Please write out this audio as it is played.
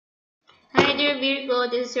dear Virgo,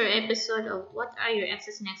 this is your episode of what are your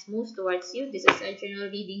ex's next moves towards you. This is a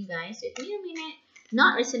general reading, guys. It may or may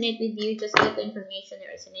not resonate with you. Just get the information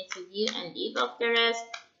that resonates with you and leave off the rest.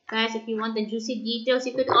 Guys, if you want the juicy details,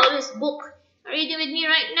 you could always book a reading with me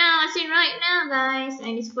right now. As in right now, guys.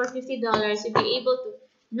 And it's for $50. You'll be able to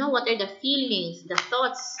know what are the feelings, the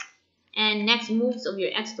thoughts, and next moves of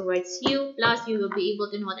your ex towards you. Plus, you will be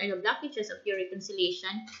able to know what are the blockages of your reconciliation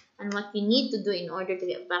and what you need to do in order to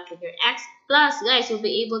get back with your ex. Plus, guys, you'll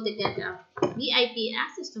be able to get a VIP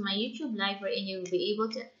access to my YouTube live wherein you will be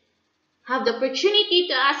able to have the opportunity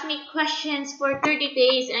to ask me questions for 30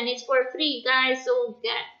 days and it's for free, guys. So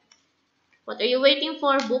what are you waiting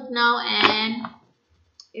for? Book now and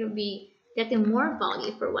you'll be getting more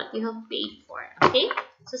value for what you have paid for. Okay?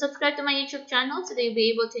 So subscribe to my YouTube channel so that you'll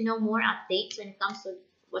be able to know more updates when it comes to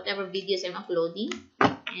whatever videos I'm uploading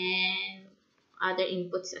and other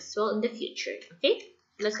inputs as well in the future. Okay?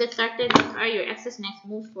 Let's get started. What are your ex's next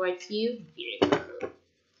moves towards you, Virgo?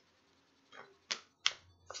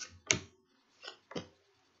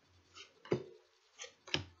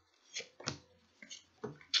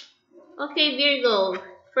 Okay, Virgo.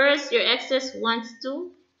 First, your exes wants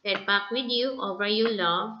to get back with you over you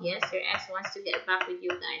love. Yes, your ex wants to get back with you,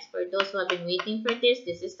 guys. For those who have been waiting for this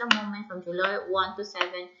is the moment from July 1 to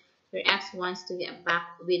 7. Your ex wants to get back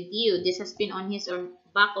with you. This has been on his or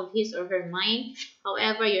back of his or her mind.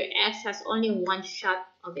 However, your ex has only one shot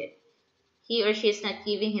of it. He or she is not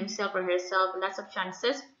giving himself or herself lots of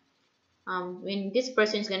chances. When this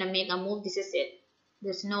person is going to make a move, this is it.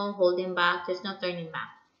 There's no holding back. There's no turning back.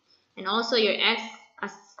 And also, your ex,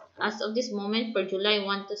 as of this moment, for July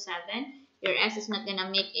 1 to 7, your ex is not going to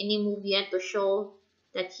make any move yet to show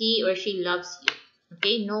that he or she loves you.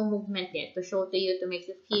 Okay? No movement yet to show to you, to make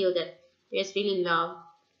you feel that there's really love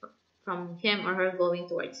from him or her going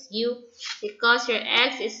towards you. Because your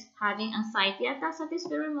ex is having anxiety attacks at this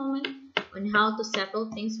very moment on how to settle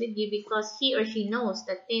things with you. Because he or she knows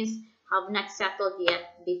that things have not settled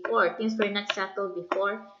yet before. Things were not settled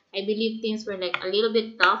before. I believe things were like a little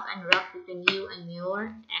bit tough and rough between you and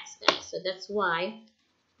your ex, guys. So that's why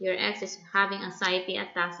your ex is having anxiety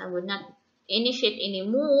attacks and would not initiate any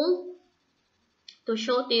move to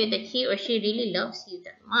show to you that he or she really loves you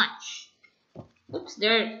that much. Oops,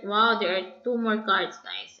 there are two more cards,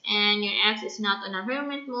 guys. And your ex is not on a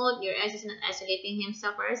hermit mode. Your ex is not isolating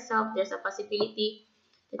himself or herself. There's a possibility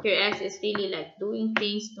that your ex is really like doing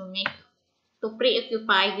things to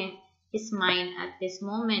preoccupy his mind at this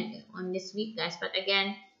moment on this week, guys. But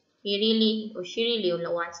again, he really or she really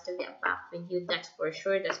wants to get back with you. That's for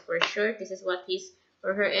sure. That's for sure. This is what his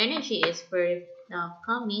or her energy is for the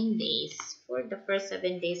coming days, for the first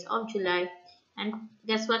 7 days of July. And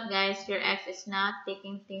guess what, guys? Your ex is not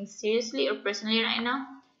taking things seriously or personally right now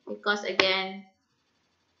because, again,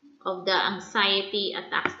 of the anxiety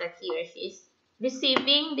attacks that he or she is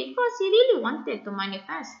receiving because he really wanted to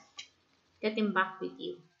manifest getting back with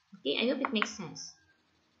you. Okay, I hope it makes sense.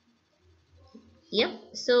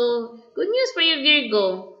 Yep, so good news for you,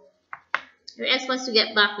 Virgo. Your ex wants to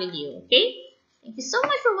get back with you, okay? Thank you so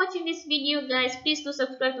much for watching this video, guys. Please do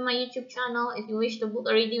subscribe to my YouTube channel if you wish to book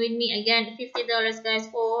a reading with me. Again, $50, guys,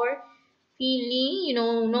 for feeling,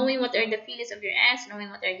 knowing what are the feelings of your ex, knowing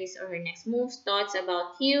what are his or her next moves, thoughts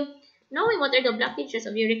about you, knowing what are the blockages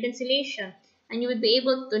of your reconciliation. And you will be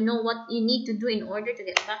able to know what you need to do in order to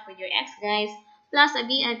get back with your ex, guys. Plus a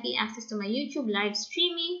VIP access to my YouTube live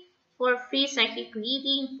streaming for free psychic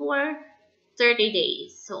reading for 30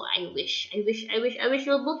 days. So I wish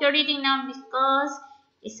you'll book your reading now because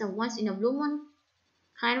it's a once in a blue moon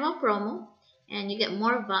kind of a promo and you get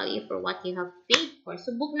more value for what you have paid for.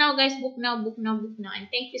 So book now, guys. Book now. And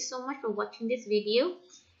thank you so much for watching this video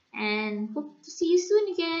and hope to see you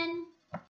soon again.